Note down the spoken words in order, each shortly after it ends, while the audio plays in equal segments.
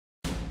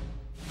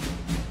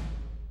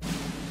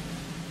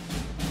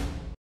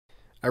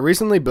I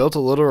recently built a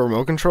little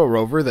remote control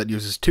rover that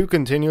uses 2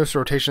 continuous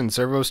rotation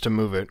servos to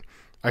move it.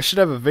 I should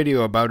have a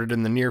video about it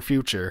in the near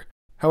future.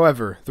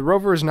 However, the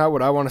rover is not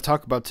what I want to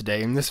talk about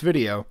today in this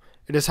video.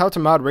 It is how to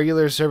mod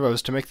regular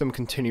servos to make them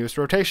continuous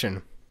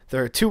rotation.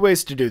 There are 2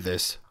 ways to do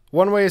this.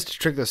 One way is to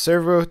trick the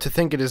servo to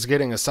think it is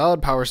getting a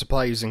solid power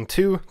supply using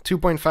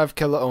 2.5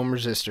 kilo ohm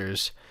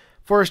resistors.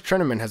 Forrest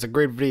Treneman has a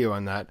great video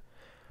on that.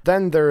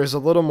 Then there is a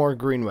little more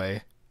green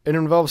way. It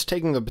involves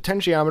taking a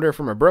potentiometer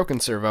from a broken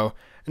servo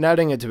and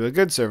adding it to a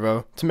good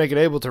servo to make it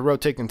able to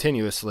rotate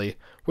continuously,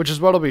 which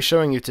is what I'll be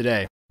showing you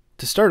today.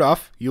 To start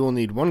off, you will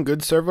need 1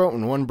 good servo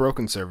and 1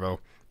 broken servo,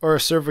 or a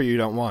servo you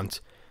don't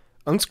want.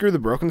 Unscrew the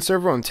broken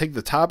servo and take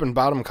the top and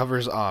bottom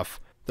covers off.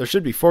 There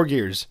should be 4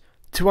 gears,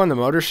 2 on the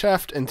motor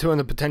shaft and 2 on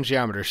the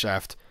potentiometer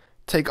shaft.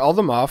 Take all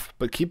them off,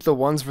 but keep the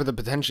ones for the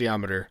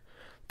potentiometer.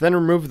 Then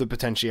remove the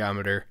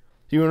potentiometer.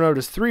 You will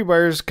notice 3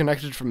 wires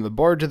connected from the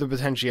board to the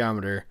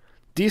potentiometer.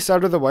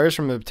 Desolder the wires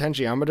from the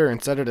potentiometer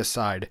and set it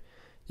aside.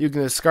 You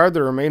can discard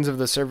the remains of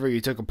the servo you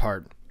took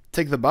apart.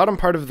 Take the bottom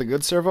part of the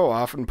good servo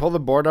off and pull the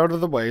board out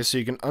of the way so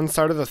you can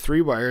unsolder the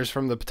 3 wires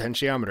from the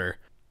potentiometer.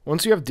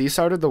 Once you have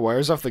desoldered the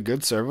wires off the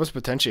good servo's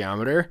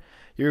potentiometer,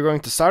 you are going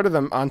to solder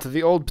them onto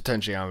the old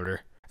potentiometer.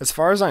 As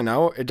far as I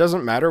know, it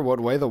doesn't matter what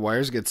way the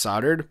wires get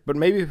soldered, but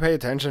maybe pay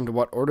attention to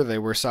what order they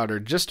were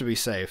soldered just to be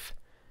safe.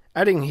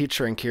 Adding heat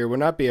shrink here would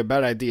not be a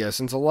bad idea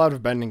since a lot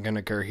of bending can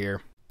occur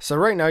here. So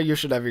right now you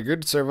should have your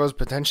good servo's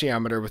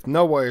potentiometer with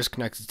no wires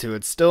connected to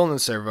it still in the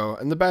servo,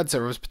 and the bad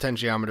servo's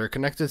potentiometer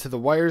connected to the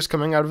wires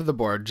coming out of the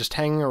board just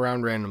hanging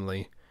around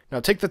randomly. Now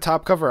take the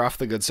top cover off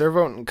the good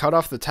servo and cut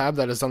off the tab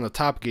that is on the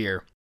top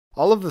gear.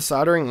 All of the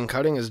soldering and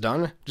cutting is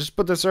done, just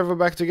put the servo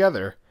back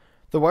together.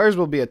 The wires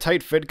will be a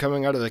tight fit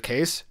coming out of the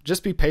case,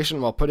 just be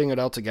patient while putting it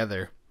all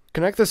together.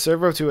 Connect the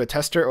servo to a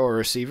tester or a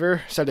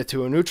receiver, set it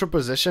to a neutral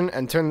position,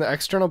 and turn the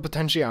external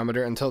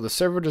potentiometer until the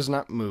servo does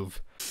not move.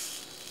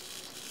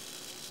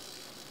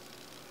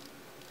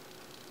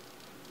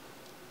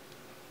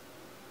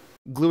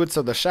 Glue it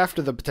so the shaft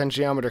of the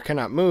potentiometer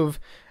cannot move,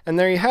 and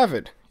there you have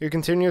it! Your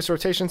continuous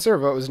rotation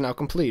servo is now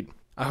complete.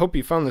 I hope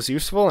you found this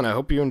useful and I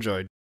hope you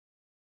enjoyed.